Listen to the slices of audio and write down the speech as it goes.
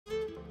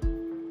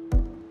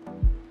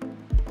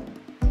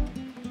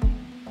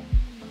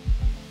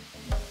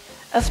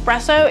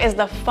Espresso is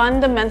the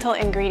fundamental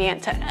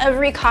ingredient to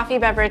every coffee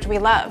beverage we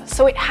love,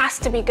 so it has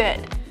to be good.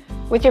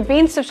 With your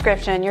Beanz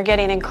subscription, you're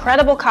getting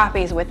incredible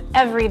coffees with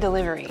every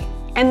delivery,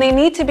 and they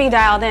need to be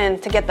dialed in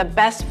to get the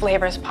best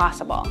flavors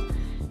possible.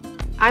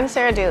 I'm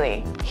Sarah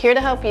Dooley, here to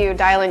help you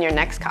dial in your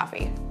next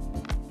coffee.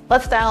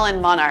 Let's dial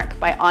in Monarch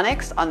by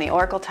Onyx on the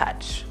Oracle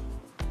Touch.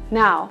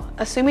 Now,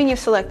 assuming you've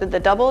selected the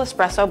double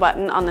espresso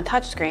button on the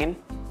touchscreen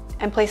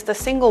and placed the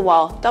single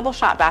wall double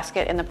shot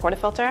basket in the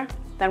portafilter,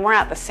 then we're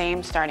at the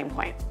same starting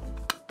point.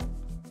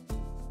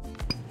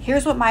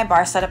 Here's what my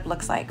bar setup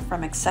looks like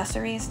from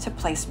accessories to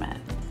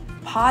placement.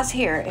 Pause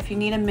here if you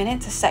need a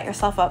minute to set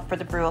yourself up for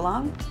the brew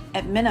along.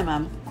 At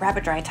minimum, grab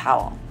a dry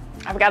towel.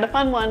 I've got a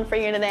fun one for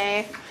you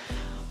today.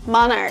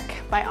 Monarch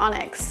by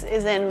Onyx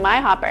is in my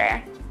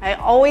hopper. I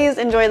always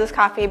enjoy this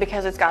coffee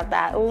because it's got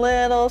that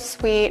little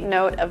sweet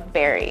note of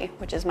berry,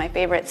 which is my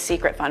favorite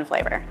secret fun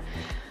flavor.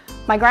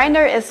 My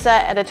grinder is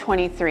set at a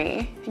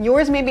 23.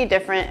 Yours may be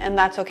different, and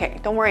that's okay.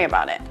 Don't worry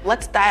about it.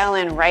 Let's dial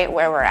in right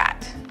where we're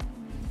at.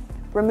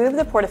 Remove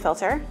the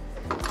portafilter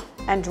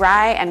and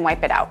dry and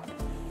wipe it out.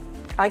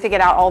 I like to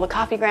get out all the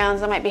coffee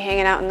grounds that might be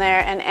hanging out in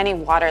there and any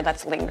water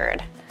that's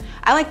lingered.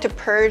 I like to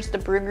purge the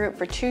brew group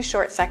for 2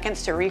 short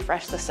seconds to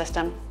refresh the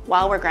system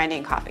while we're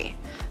grinding coffee.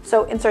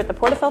 So insert the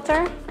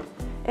portafilter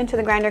into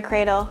the grinder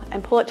cradle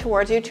and pull it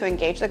towards you to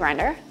engage the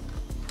grinder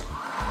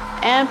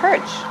and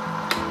purge.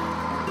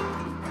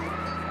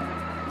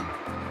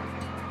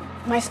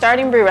 My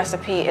starting brew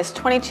recipe is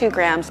 22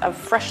 grams of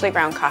freshly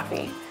ground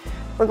coffee.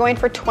 We're going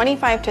for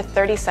 25 to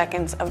 30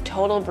 seconds of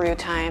total brew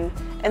time,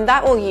 and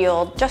that will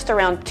yield just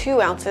around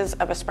 2 ounces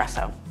of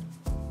espresso.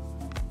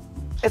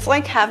 It's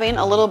like having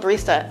a little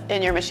barista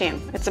in your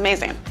machine. It's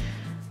amazing.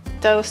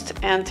 Dosed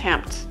and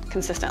tamped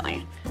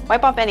consistently.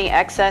 Wipe off any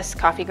excess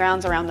coffee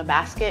grounds around the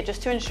basket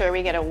just to ensure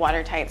we get a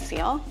watertight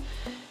seal.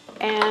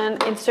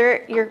 And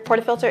insert your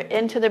portafilter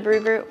into the brew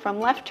group from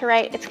left to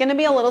right. It's gonna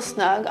be a little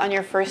snug on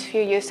your first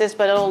few uses,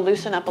 but it'll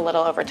loosen up a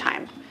little over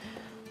time.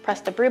 Press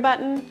the brew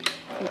button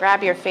and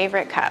grab your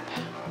favorite cup.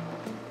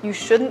 You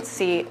shouldn't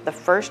see the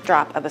first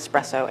drop of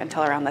espresso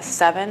until around the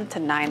 7 to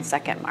 9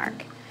 second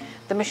mark.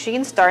 The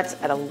machine starts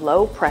at a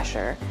low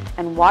pressure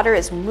and water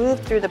is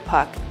moved through the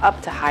puck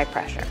up to high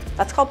pressure.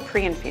 That's called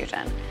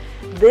pre-infusion.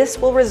 This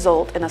will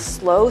result in a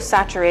slow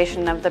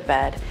saturation of the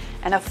bed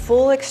and a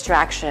full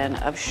extraction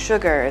of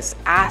sugars,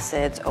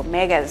 acids,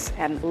 omegas,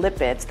 and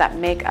lipids that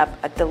make up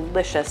a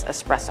delicious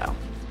espresso.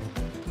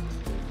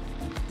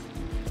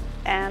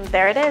 And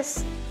there it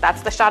is.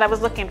 That's the shot I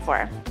was looking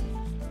for.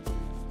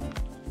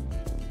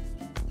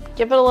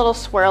 Give it a little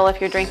swirl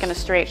if you're drinking a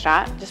straight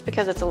shot, just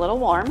because it's a little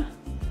warm.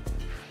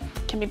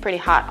 It can be pretty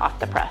hot off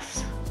the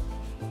press.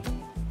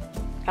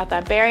 Got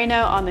that berry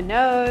note on the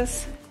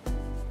nose.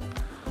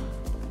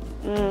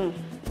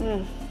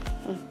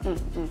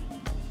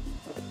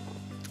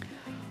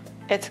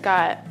 It's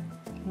got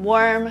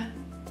warm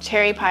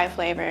cherry pie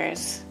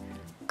flavors,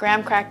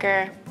 graham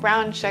cracker,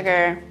 brown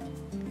sugar,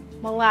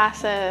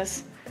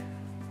 molasses.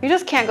 You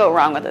just can't go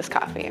wrong with this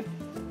coffee.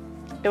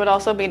 It would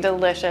also be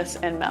delicious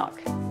in milk.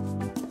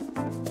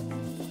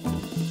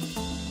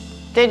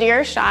 Did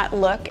your shot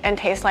look and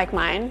taste like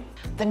mine?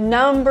 The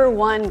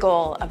 #1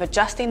 goal of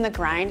adjusting the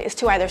grind is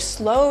to either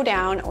slow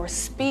down or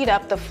speed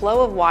up the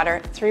flow of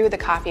water through the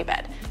coffee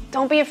bed.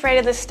 Don't be afraid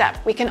of this step.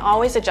 We can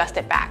always adjust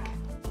it back.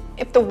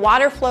 If the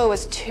water flow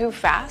is too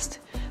fast,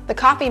 the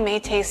coffee may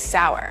taste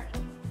sour.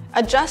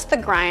 Adjust the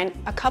grind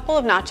a couple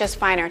of notches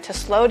finer to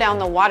slow down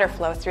the water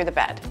flow through the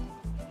bed.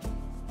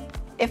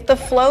 If the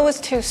flow is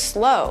too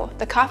slow,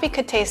 the coffee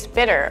could taste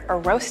bitter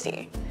or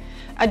roasty.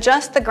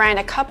 Adjust the grind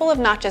a couple of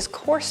notches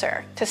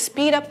coarser to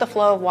speed up the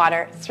flow of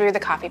water through the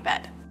coffee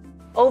bed.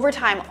 Over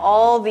time,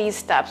 all these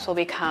steps will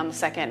become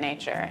second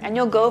nature, and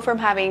you'll go from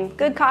having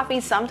good coffee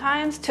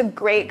sometimes to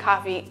great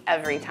coffee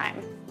every time.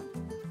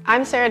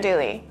 I'm Sarah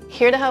Dooley,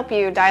 here to help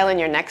you dial in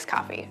your next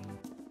coffee.